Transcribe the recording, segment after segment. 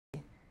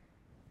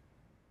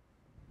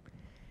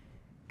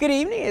Good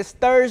evening. It's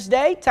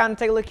Thursday. Time to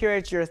take a look here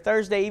at your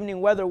Thursday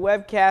evening weather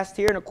webcast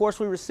here. And of course,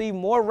 we received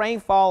more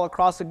rainfall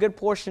across a good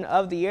portion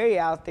of the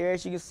area out there.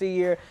 As you can see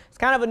here, it's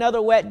kind of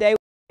another wet day.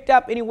 Picked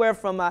up anywhere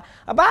from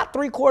about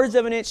 3/4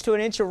 of an inch to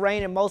an inch of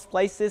rain in most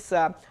places.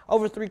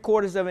 Over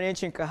 3/4 of an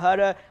inch in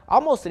Cohutta,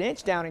 almost an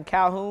inch down in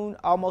Calhoun,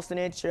 almost an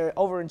inch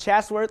over in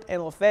Chatsworth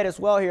and Lafayette as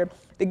well here.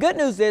 The good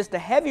news is the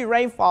heavy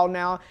rainfall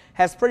now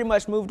has pretty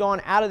much moved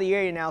on out of the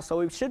area now, so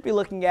we should be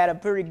looking at a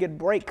pretty good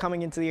break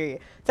coming into the area.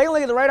 Take a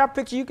look at the radar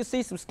picture. You can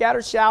see some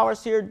scattered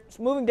showers here. It's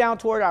moving down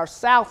toward our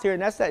south here,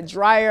 and that's that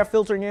dry air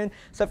filtering in.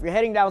 So if you're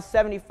heading down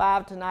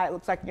 75 tonight, it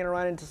looks like you're going to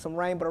run into some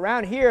rain. But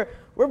around here,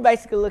 we're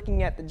basically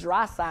looking at the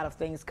dry side of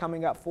things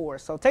coming up for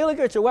us. So take a look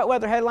at your wet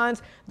weather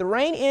headlines. The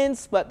rain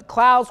ends, but the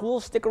clouds will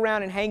stick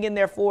around and hang in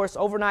there for us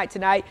overnight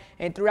tonight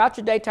and throughout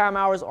your daytime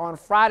hours on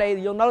Friday.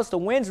 You'll notice the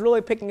wind's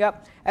really picking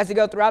up as we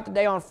go throughout the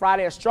day on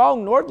Friday. A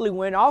strong northerly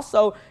wind.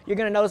 Also, you're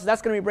going to notice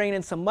that's going to be bringing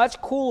in some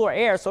much cooler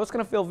air, so it's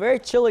going to feel very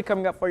chilly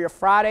coming up for your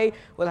Friday,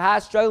 with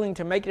highs struggling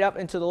to make it up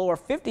into the lower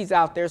 50s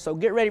out there. So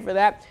get ready for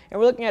that. And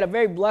we're looking at a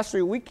very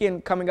blustery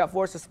weekend coming up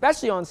for us,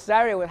 especially on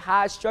Saturday, with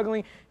highs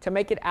struggling to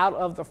make it out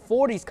of the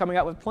 40s coming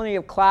up, with plenty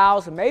of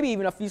clouds and maybe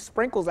even a few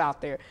sprinkles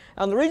out there.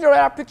 On the regional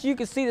radar picture, you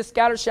can see the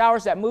scattered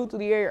showers that moved through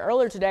the area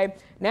earlier today.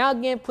 Now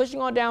again,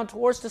 pushing on down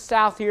towards the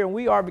south here, and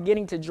we are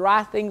beginning to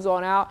dry things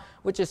on out,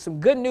 which is some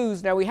good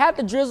news. Now, we had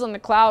the drizzle and the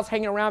clouds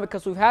hanging around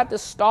because we've had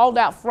this stalled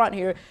out front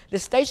here,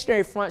 this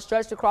stationary front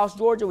stretched across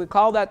Georgia. We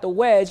call that the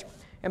wedge.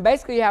 And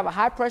basically, you have a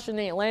high pressure in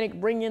the Atlantic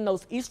bringing in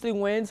those easterly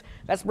winds.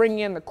 That's bringing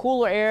in the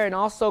cooler air and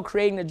also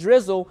creating the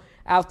drizzle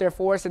out there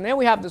for us. And then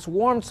we have this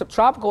warm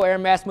subtropical air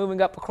mass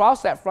moving up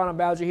across that frontal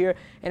boundary here.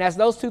 And as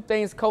those two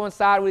things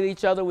coincide with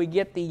each other, we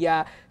get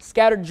the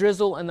scattered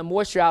drizzle and the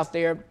moisture out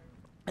there.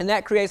 And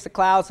that creates the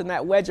clouds and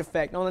that wedge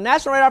effect. On the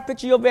national radar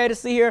picture, you'll be able to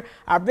see here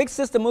our big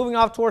system moving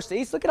off towards the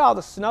east. Look at all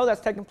the snow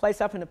that's taking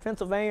place up into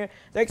Pennsylvania.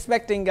 They're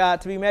expecting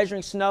to be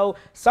measuring snow,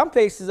 some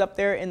places up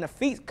there in the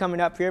feet coming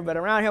up here, but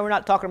around here we're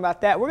not talking about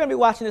that. We're going to be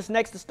watching this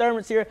next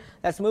disturbance here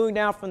that's moving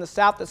down from the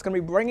south that's going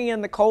to be bringing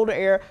in the colder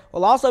air.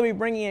 We'll also be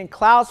bringing in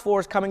clouds for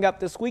us coming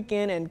up this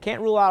weekend, and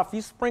can't rule out a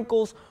few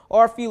sprinkles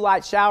or a few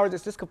light showers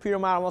that this computer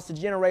model wants to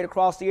generate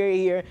across the area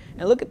here.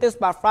 And look at this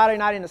by Friday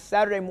night into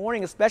Saturday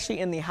morning, especially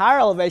in the higher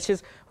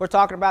elevations. We're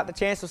talking about the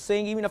chance of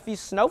seeing even a few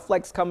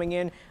snowflakes coming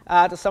in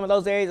to some of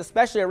those areas,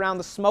 especially around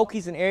the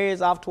Smokies and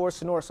areas off towards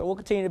the north. So we'll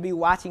continue to be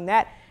watching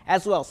that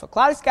as well. So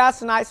cloudy skies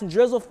tonight, some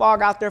drizzle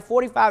fog out there,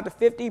 45 to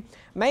 50.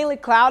 Mainly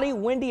cloudy,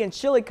 windy, and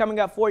chilly coming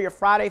up for your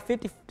Friday,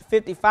 50 to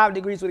 55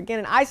 degrees with, again,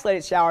 an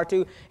isolated shower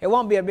too. It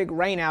won't be a big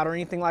rain out or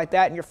anything like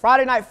that. And your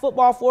Friday night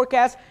football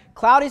forecast,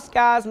 cloudy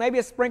skies, maybe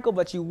a sprinkle,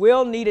 but you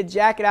will need a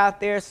jacket out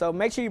there. So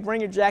make sure you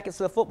bring your jackets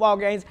to the football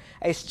games.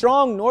 A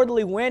strong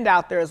northerly wind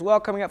out there as well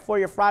coming up for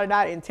your Friday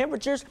night, and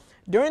temperatures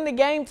during the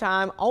game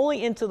time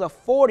only into the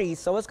 40s,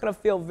 so it's going to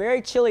feel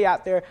very chilly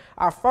out there.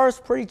 Our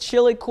first pretty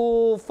chilly,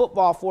 cool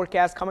football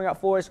forecast coming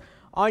up for us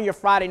on your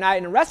Friday night.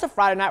 And the rest of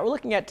Friday night, we're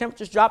looking at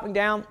temperatures dropping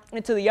down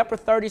into the upper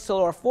 30s to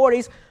lower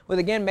 40s, with,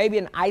 again, maybe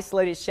an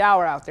isolated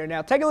shower out there.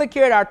 Now, take a look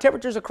here at our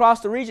temperatures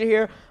across the region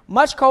here.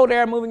 Much cold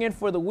air moving in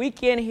for the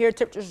weekend here.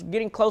 Temperatures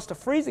getting close to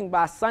freezing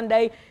by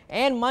Sunday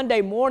and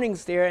Monday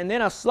mornings there, and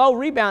then a slow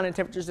rebound in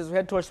temperatures as we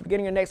head towards the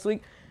beginning of next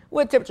week,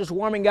 with temperatures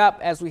warming up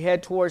as we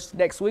head towards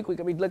next week. We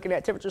could be looking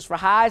at temperatures for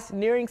highs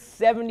nearing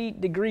 70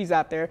 degrees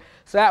out there,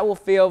 so that will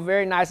feel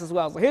very nice as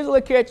well. So here's a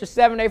look here at your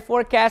 7-day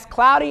forecast.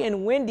 Cloudy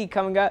and windy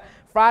coming up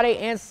Friday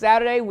and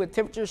Saturday, with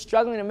temperatures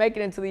struggling to make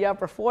it into the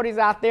upper 40s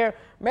out there.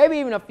 Maybe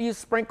even a few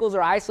sprinkles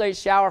or isolated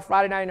shower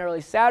Friday night and early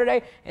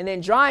Saturday, and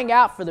then drying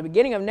out for the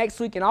beginning of next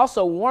week, and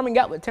also warming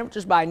up with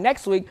temperatures by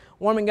next week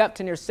warming up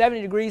to near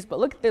 70 degrees. But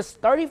look at this,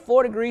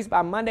 34 degrees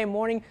by Monday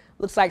morning.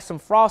 Looks like some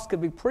frost could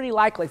be pretty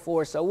likely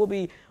for us, so we'll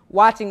be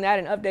watching that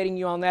and updating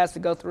you on that as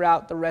we go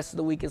throughout the rest of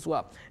the week as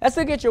well. Let's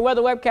look at your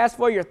weather webcast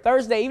for your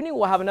Thursday evening.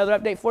 We'll have another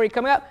update for you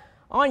coming up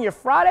on your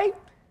Friday.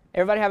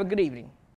 Everybody have a good evening.